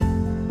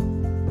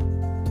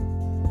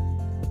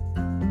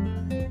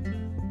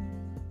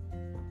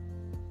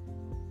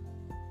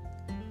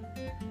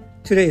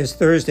Today is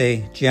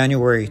Thursday,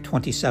 January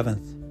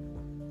 27th.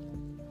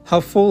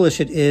 How foolish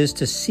it is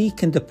to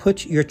seek and to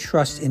put your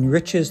trust in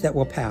riches that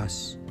will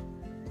pass.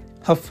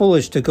 How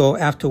foolish to go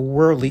after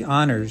worldly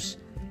honors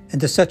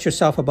and to set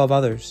yourself above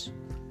others.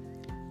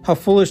 How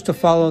foolish to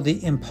follow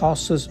the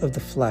impulses of the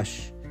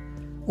flesh,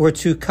 or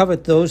to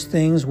covet those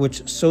things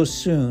which so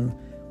soon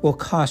will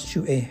cost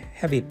you a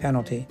heavy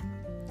penalty.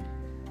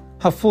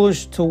 How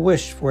foolish to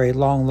wish for a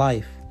long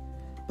life,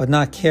 but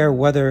not care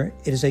whether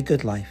it is a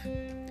good life.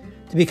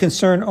 To be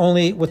concerned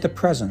only with the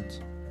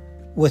present,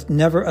 with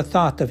never a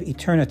thought of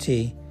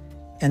eternity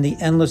and the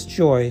endless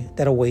joy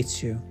that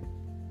awaits you.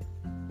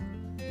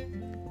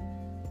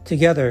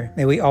 Together,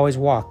 may we always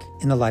walk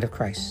in the light of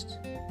Christ.